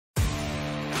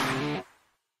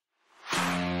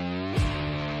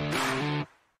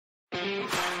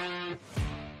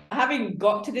having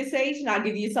got to this age, now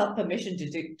give yourself permission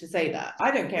to say that.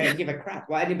 I don't care and give a crap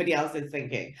what anybody else is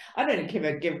thinking. I don't give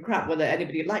a crap whether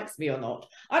anybody likes me or not.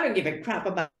 I don't give a crap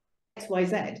about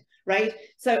XYZ, right?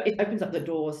 So it opens up the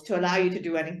doors to allow you to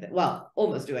do anything, well,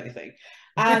 almost do anything.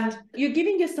 And you're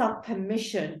giving yourself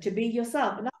permission to be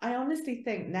yourself. And I honestly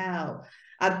think now,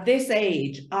 at this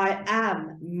age, I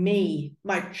am me,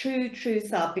 my true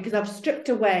self, because I've stripped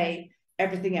away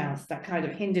everything else that kind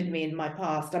of hindered me in my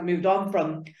past. I moved on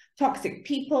from toxic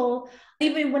people.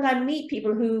 Even when I meet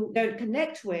people who don't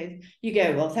connect with, you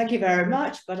go, well, thank you very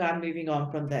much, but I'm moving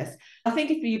on from this. I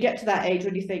think if you get to that age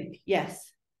when you think,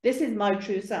 yes, this is my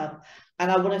true self,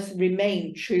 and I want to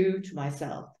remain true to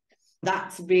myself,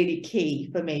 that's really key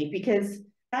for me, because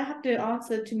I have to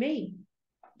answer to me.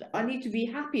 I need to be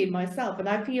happy in myself, and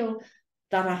I feel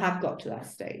that I have got to that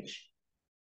stage.